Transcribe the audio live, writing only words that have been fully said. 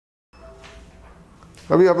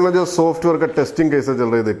अभी अपना जो सॉफ्टवेयर का टेस्टिंग कैसे चल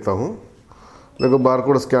रहा है देखता हूँ। देखो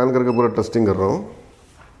बारकोड स्कैन करके पूरा टेस्टिंग कर रहा हूँ।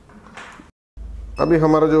 अभी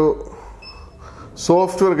हमारा जो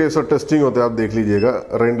सॉफ्टवेयर कैसा टेस्टिंग होता है आप देख लीजिएगा।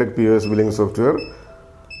 Rantac POS billing software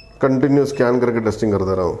continue scan करके टेस्टिंग कर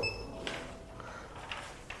दे रहा हूँ।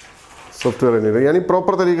 सॉफ्टवेयर इंजीनियर यानी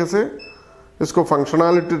प्रॉपर तरीके से इसको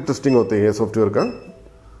फंक्शनैलिटी टेस्टिंग होती है सॉफ्टवेयर का।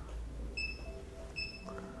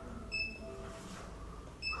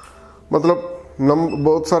 मतलब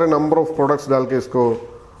बहुत सारे नंबर ऑफ प्रोडक्ट्स डाल के इसको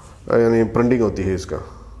यानी प्रिंटिंग होती है इसका।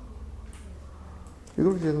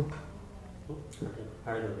 इधर चाहिए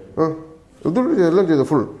हाँ उधर चाहिए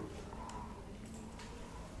फुल।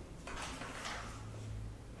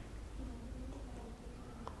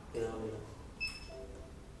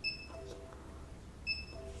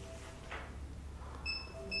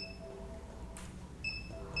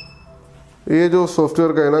 ये जो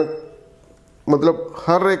सॉफ्टवेयर का है ना मतलब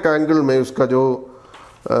हर एक एंगल में उसका जो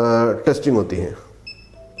टेस्टिंग होती है।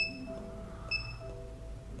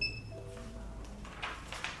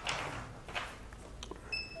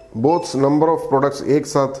 बहुत नंबर ऑफ प्रोडक्ट्स एक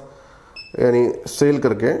साथ यानी सेल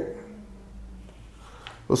करके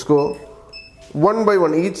उसको वन बाय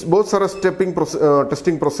वन ईच बहुत सारा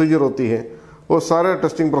टेस्टिंग प्रोसीजर होती है। वो सारे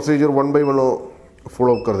testing procedure one by one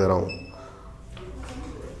follow कर दे रहा हूँ।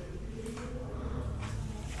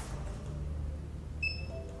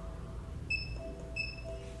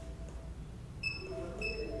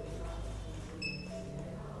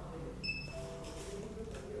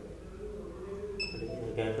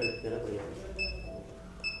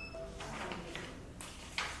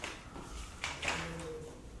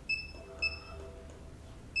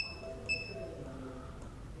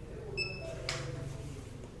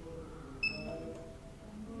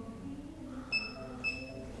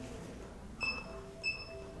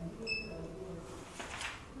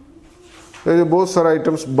 ये बहुत सारे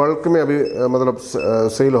आइटम्स बल्क में अभी मतलब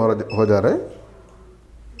सेल हो जा रहे हैं।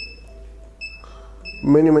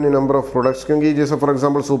 मैनी नंबर ऑफ प्रोडक्ट्स, क्योंकि जैसे फॉर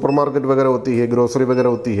एग्जांपल सुपरमार्केट वगैरह होती है, ग्रोसरी वगैरह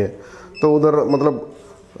होती है, तो उधर मतलब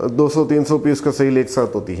 200-300 पीस का सेल एक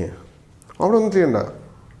साथ होती है। അവിടെ ഒന്നും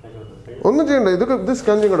ചെയ്യണ്ട ഇതൊക്കെ ഇത്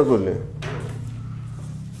സ്കാൻ ചെയ്ത് കിടക്കുമല്ലേ।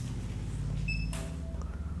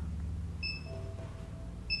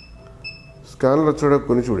 Scanner വെച്ചോടെ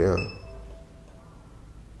കുനിച്ചുകൂടിയാ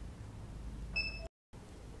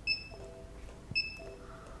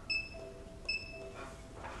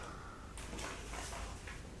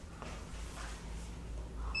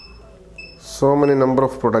so many number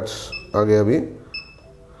of products आ गए। अभी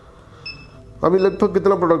लगभग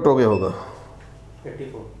कितना प्रोडक्ट हो गया होगा?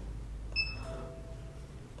 84।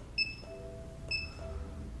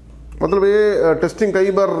 मतलब ये टेस्टिंग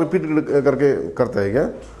कई बार रिपीट करके करता है क्या?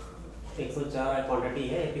 104 क्वांटिटी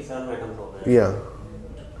है, 87 आइटम्स हो गए। या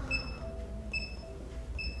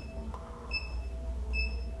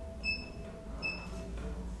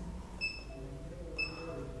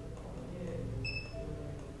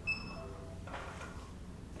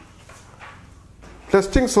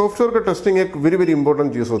टेस्टिंग सॉफ्टवेयर का टेस्टिंग एक वेरी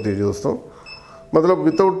इंपॉर्टेंट चीज़ होती है दोस्तों। मतलब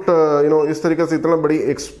विदाउट इस तरीके से इतना बड़ी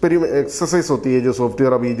एक्सरसाइज होती है जो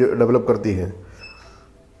सॉफ्टवेयर अभी डेवलप करती है।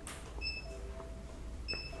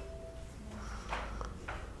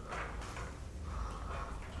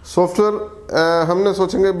 सॉफ्टवेयर हमने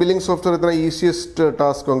सोचेंगे बिलिंग सॉफ्टवेयर इतना ईजीएस्ट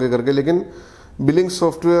टास्क होंगे करके, लेकिन बिलिंग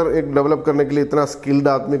सॉफ्टवेयर एक डेवलप करने के लिए इतना स्किल्ड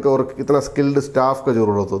आदमी का और इतना स्किल्ड स्टाफ का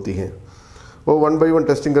जरूरत होती है। वो वन बाय वन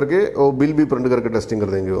टेस्टिंग करके वो बिल भी प्रिंट करके टेस्टिंग कर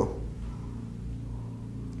देंगे वो।